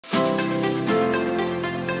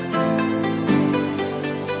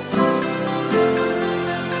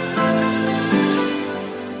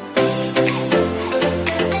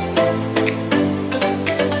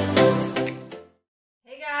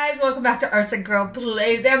welcome back to Arsen Girl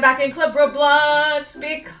Plays. I'm back in Club Roblox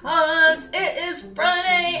because it is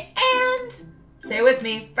Friday and, say with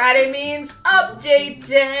me, Friday means update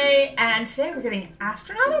day. And today we're getting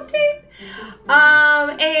Astronaut update.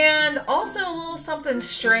 And also a little something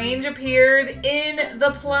strange appeared in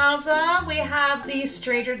the plaza. We have the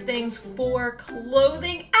Stranger Things 4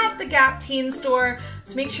 clothing at the Gap Teen store.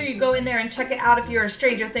 So make sure you go in there and check it out if you're a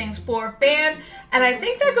Stranger Things 4 fan. And I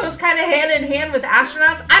think that goes kind of hand in hand with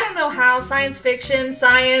astronauts. I don't know how, science fiction,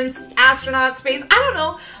 science, astronaut, space, I don't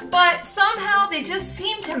know. But somehow they just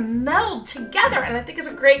seem to meld together. And I think it's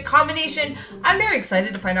a great combination. I'm very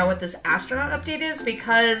excited to find out what this astronaut update is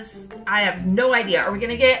because I have no idea. Are we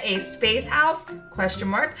gonna get a space house? Question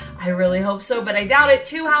mark. I really hope so, but I doubt it.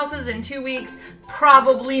 2 houses in 2 weeks.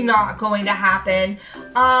 Probably not going to happen.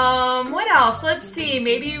 What else? Let's see.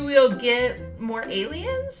 Maybe we'll get more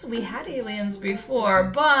aliens? We had aliens before,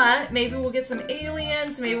 but maybe we'll get some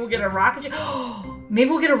aliens. Maybe we'll get a rocket ship. Maybe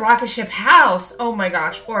we'll get a rocket ship house. Oh my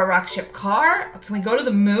gosh. Or a rocket ship car. Can we go to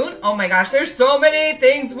the moon? Oh my gosh. There's so many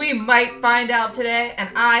things we might find out today, and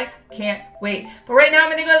I can't wait. But right now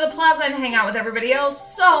I'm going to go to the plaza and hang out with everybody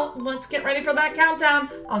else. So let's get ready for that countdown.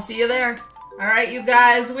 I'll see you there. Alright, you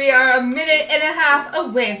guys, we are a minute and a half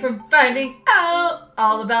away from finding out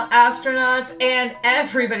all about astronauts and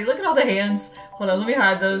everybody. Look at all the hands. Hold on, let me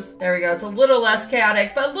hide those. There we go. It's a little less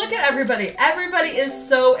chaotic, but look at everybody. Everybody is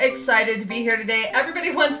so excited to be here today.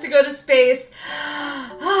 Everybody wants to go to space.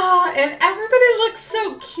 And everybody looks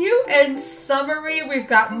so cute and summery. We've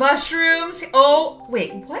got mushrooms. Oh,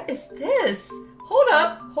 wait, what is this? Hold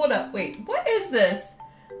up, wait, what is this?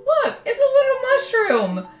 Look, it's a little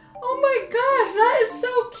mushroom. Oh my gosh, that is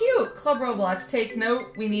so cute. Club Roblox, take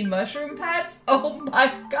note. We need mushroom pets. Oh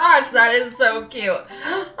my gosh, that is so cute.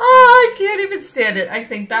 Oh, I can't even stand it. I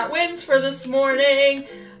think that wins for this morning.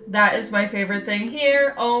 That is my favorite thing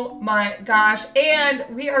here. Oh my gosh. And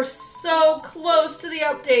we are so close to the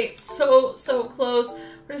update. So close.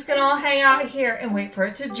 We're just gonna all hang out here and wait for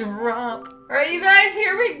it to drop. All right, you guys,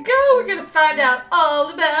 here we go. We're gonna find out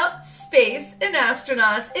all about space and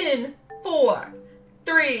astronauts in 4,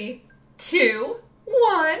 3, 2,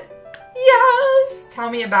 1. Yes! Tell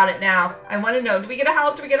me about it now. I want to know. Do we get a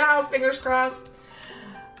house? Do we get a house? Fingers crossed.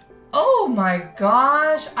 Oh my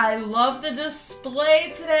gosh. I love the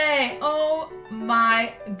display today. Oh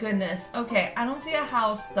my goodness. Okay, I don't see a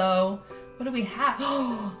house though. What do we have?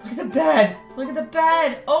 Oh, look at the bed. Look at the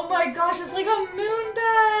bed. Oh my gosh, it's like a moon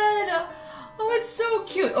bed. Oh, it's so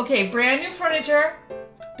cute. Okay, brand new furniture.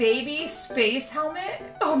 Baby space helmet?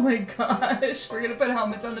 Oh my gosh. We're gonna put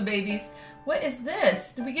helmets on the babies. What is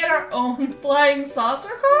this? Did we get our own flying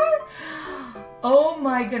saucer car? Oh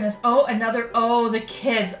my goodness. Oh, another, oh, the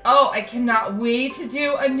kids. Oh, I cannot wait to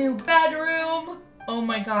do a new bedroom. Oh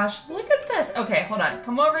my gosh. Look at this. Okay, hold on.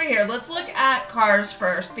 Come over here. Let's look at cars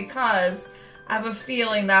first because I have a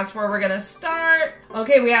feeling that's where we're gonna start.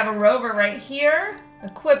 Okay, we have a Rover right here.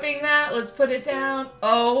 Equipping that. Let's put it down.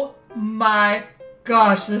 Oh my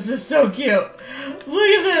gosh, this is so cute. Look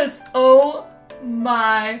at this. Oh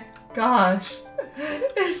my gosh.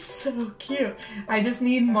 It's so cute. I just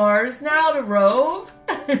need Mars now to rove.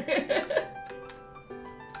 Look at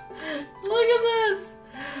this.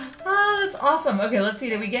 Oh, that's awesome. Okay, let's see.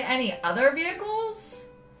 Did we get any other vehicles?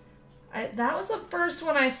 That was the first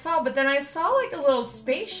one I saw, but then I saw like a little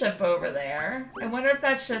spaceship over there. I wonder if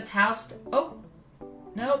that's just housed. Oh,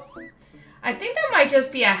 nope. I think that might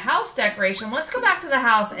just be a house decoration. Let's go back to the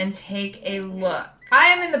house and take a look. I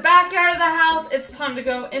am in the backyard of the house. It's time to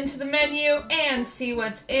go into the menu and see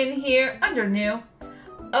what's in here under new.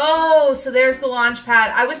 Oh, so there's the launch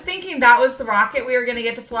pad. I was thinking that was the rocket we were going to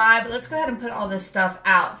get to fly, but let's go ahead and put all this stuff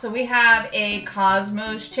out. So we have a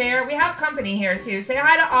Cosmos chair. We have company here too. Say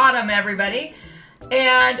hi to Autumn, everybody.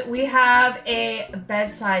 And we have a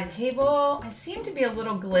bedside table. I seem to be a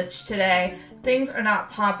little glitched today. Things are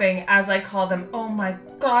not popping as I call them. Oh my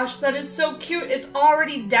gosh, that is so cute. It's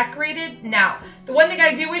already decorated. Now, the one thing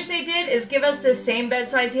I do wish they did is give us this same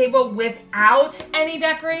bedside table without any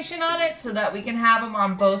decoration on it so that we can have them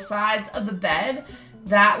on both sides of the bed.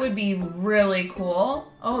 That would be really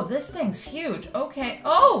cool. Oh, this thing's huge. Okay.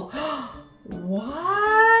 Oh,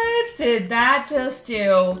 what did that just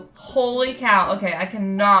do? Holy cow. Okay, I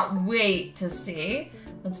cannot wait to see.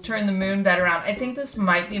 Let's turn the moon bed around. I think this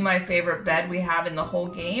might be my favorite bed we have in the whole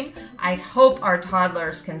game. I hope our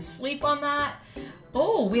toddlers can sleep on that.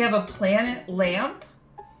 Oh, we have a planet lamp.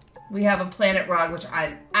 We have a planet rug, which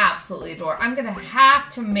I absolutely adore. I'm gonna have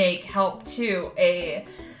to make Help 2 a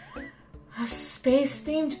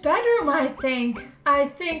space-themed bedroom, I think. I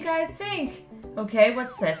think. Okay,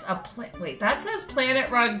 what's this? Wait, that says Planet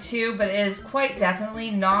Rug too, but it is quite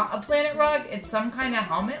definitely not a Planet Rug. It's some kind of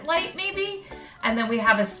helmet light, maybe? And then we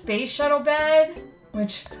have a space shuttle bed,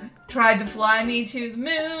 which tried to fly me to the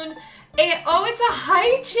moon. And, oh, it's a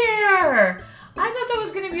high chair! I thought that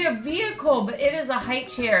was going to be a vehicle, but it is a high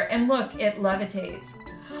chair. And look, it levitates.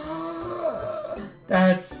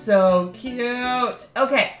 That's so cute.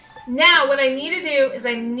 Okay. Now, what I need to do is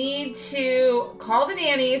I need to call the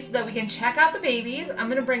nanny so that we can check out the babies. I'm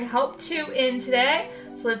going to bring Help 2 in today.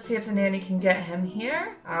 So let's see if the nanny can get him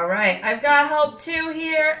here. All right, I've got Help 2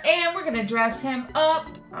 here, and we're going to dress him up.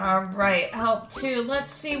 All right, Help 2.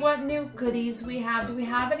 Let's see what new goodies we have. Do we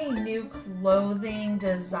have any new clothing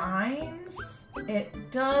designs?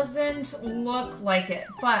 It doesn't look like it,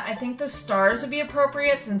 but I think the stars would be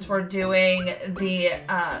appropriate since we're doing the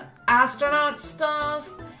astronaut stuff.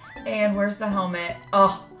 And where's the helmet?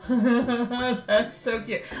 Oh, that's so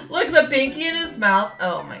cute. Look, the binky in his mouth.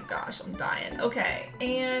 Oh my gosh, I'm dying. Okay,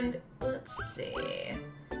 and let's see.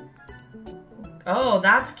 Oh,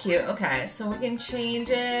 that's cute. Okay, so we can change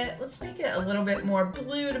it. Let's make it a little bit more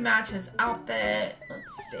blue to match his outfit.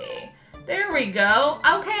 Let's see. There we go.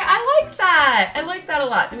 Okay, I like that. I like that a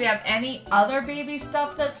lot. Do we have any other baby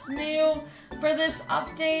stuff that's new for this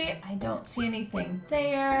update? I don't see anything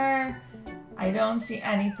there. I don't see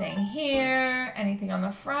anything here. Anything on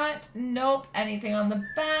the front? Nope. Anything on the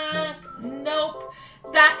back? Nope.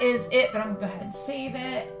 That is it, but I'm gonna go ahead and save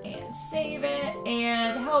it,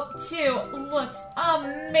 and Help 2 looks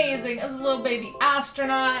amazing as a little baby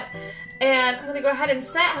astronaut. And I'm gonna go ahead and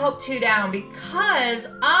set Help 2 down because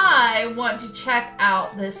I want to check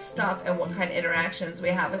out this stuff and what kind of interactions we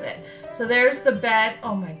have with it. So there's the bed.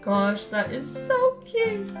 Oh my gosh, that is so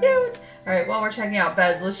cute. All right, while we're checking out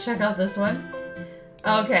beds, let's check out this one.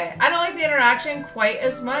 Okay, I don't like the interaction quite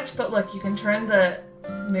as much, but look, you can turn the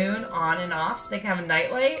moon on and off so they can have a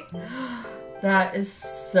nightlight. That is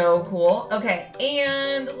so cool. Okay,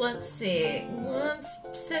 and let's see. Let's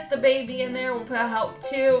sit the baby in there. We'll put Help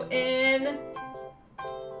 2 in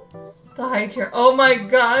the high chair. Oh my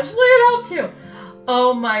gosh, look at Help 2.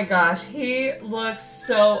 Oh my gosh, he looks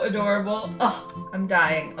so adorable. Oh, I'm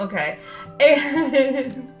dying. Okay,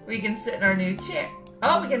 and we can sit in our new chair.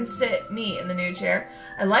 Oh, we can sit me in the new chair.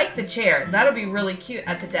 I like the chair. That'll be really cute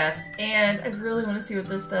at the desk. And I really want to see what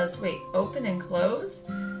this does. Wait, open and close?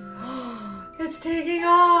 It's taking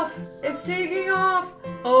off. It's taking off.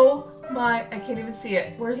 Oh my, I can't even see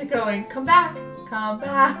it. Where's it going? Come back. Come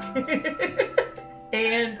back.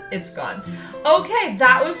 And it's gone. Okay,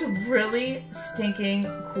 that was really stinking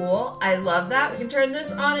cool. I love that. We can turn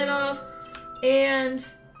this on and off. And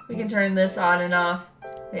we can turn this on and off.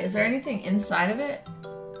 Wait, is there anything inside of it?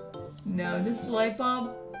 No, just the light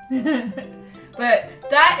bulb. But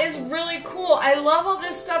that is really cool. I love all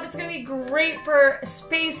this stuff. It's going to be great for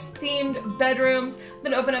space-themed bedrooms. I'm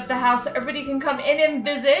going to open up the house so everybody can come in and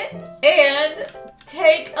visit and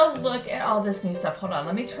take a look at all this new stuff. Hold on,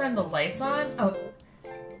 let me turn the lights on. Oh,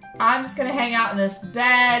 I'm just going to hang out in this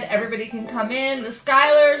bed. Everybody can come in. The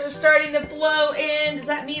Skylers are starting to flow in. Does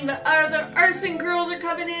that mean the other Arsen girls are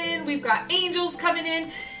coming in? We've got angels coming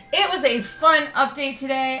in. It was a fun update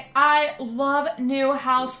today. I love new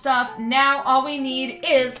house stuff. Now all we need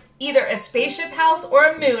is either a spaceship house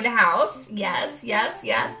or a moon house. Yes, yes,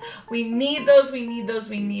 yes. We need those, we need those,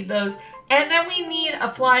 we need those. And then we need a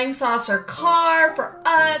flying saucer car for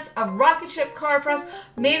us, a rocket ship car for us,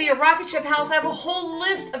 maybe a rocket ship house. I have a whole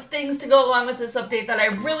list of things to go along with this update that I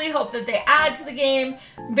really hope that they add to the game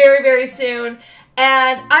very, very soon.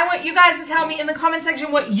 And I want you guys to tell me in the comment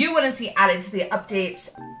section what you want to see added to the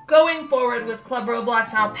updates going forward with Club Roblox.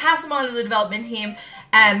 And I'll pass them on to the development team.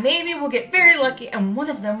 And maybe we'll get very lucky and one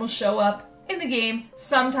of them will show up in the game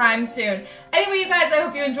sometime soon. Anyway, you guys, I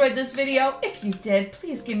hope you enjoyed this video. If you did,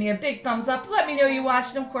 please give me a big thumbs up. Let me know you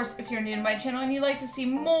watched. And of course, if you're new to my channel and you'd like to see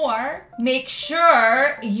more, make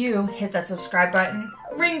sure you hit that subscribe button.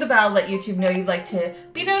 Ring the bell, let YouTube know you'd like to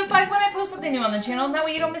be notified when I post something new on the channel. And that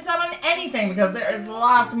way you don't miss out on anything because there is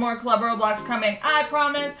lots more Club Roblox coming, I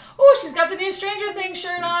promise. Oh, she's got the new Stranger Things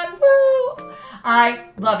shirt on. Woo! I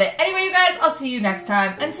love it. Anyway, you guys, I'll see you next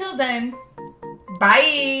time. Until then,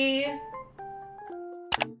 bye!